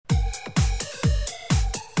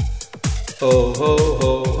Ho ho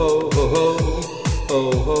ho ho ho ho, ho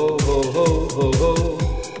ho ho ho ho ho,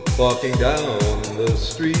 walking down the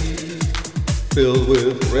street, filled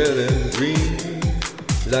with red and green,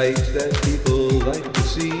 lights that people like to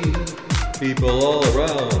see, people all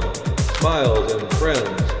around, smiles and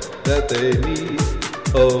friends that they meet.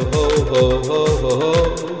 Ho ho ho ho ho ho,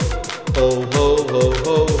 ho ho ho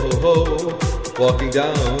ho ho ho, walking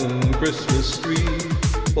down Christmas Street,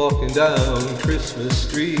 walking down Christmas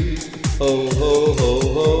Street. Ho ho ho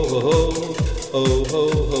ho ho ho, ho ho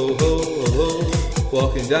ho ho ho,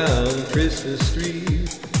 walking down Christmas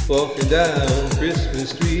Street, walking down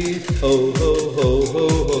Christmas Street. Ho ho ho ho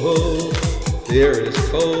ho ho, the air is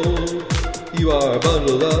cold, you are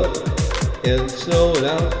bundled up, and it's snowing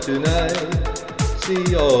out tonight.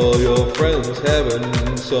 See all your friends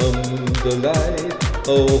having some delight.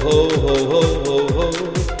 Ho ho ho ho ho ho,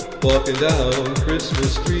 walking down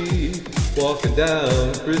Christmas Street, walking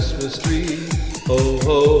down Christmas Street. Ho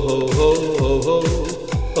ho ho ho ho ho,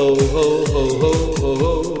 ho ho ho ho ho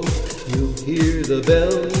ho. You hear the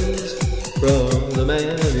bells from the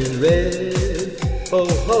man in red. Ho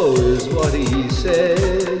ho is what he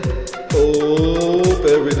said. Hope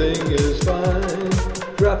everything is fine.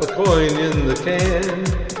 Drop a coin in the can.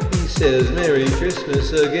 He says Merry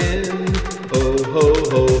Christmas again. Ho ho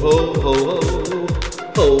ho ho ho ho,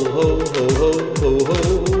 ho ho ho ho ho ho,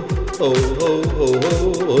 ho ho ho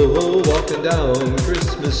ho ho, walking down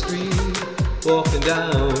Christmas Street, walking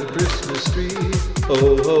down Christmas Street. Ho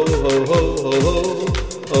ho ho ho ho ho,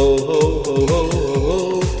 ho ho ho ho ho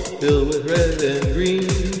ho, filled with red and green,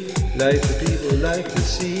 lights that people like to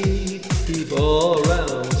see, people all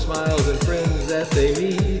around, smiles and friends that they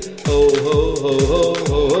meet. Ho ho ho ho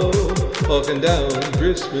ho ho, walking down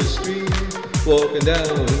Christmas Street, walking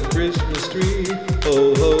down Christmas Street.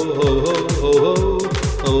 Ho ho ho ho ho ho,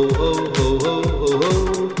 ho ho ho ho ho ho,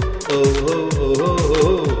 ho ho ho ho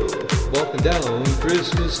ho, walking down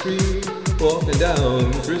Christmas Street, walking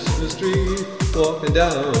down Christmas Street, walking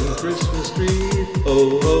down Christmas Street. Ho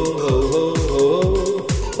ho ho ho ho ho,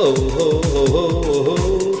 ho ho ho ho ho,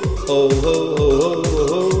 ho ho ho ho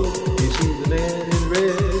ho. You see the man in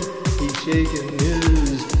red, he's shaking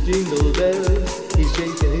his jingle bells, he's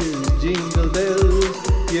shaking his jingle bells.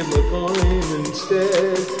 Give him a coin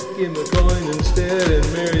instead, give him a coin instead, and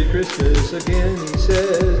Merry Christmas again, he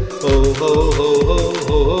says. Ho ho ho ho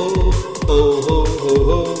ho ho, ho ho ho ho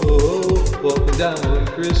ho ho, walking down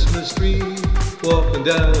Christmas Street, walking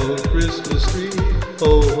down Christmas Street.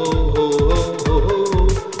 Ho ho ho ho ho ho,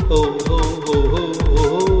 ho ho ho ho ho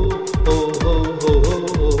ho, ho ho ho ho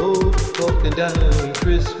ho ho, walking down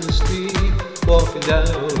Christmas Street, walking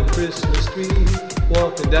down Christmas Street,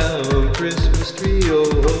 walking down Christmas Street. Oh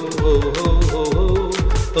ho ho ho ho ho,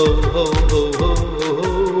 ho ho ho ho ho ho,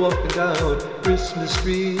 walking down Christmas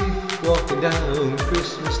Street, walking down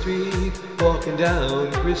Christmas Street, walking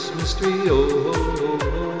down Christmas Street. Oh ho ho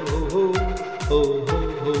ho ho ho, ho ho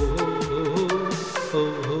ho ho ho ho, ho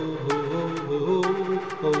ho ho ho ho ho,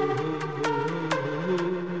 ho ho.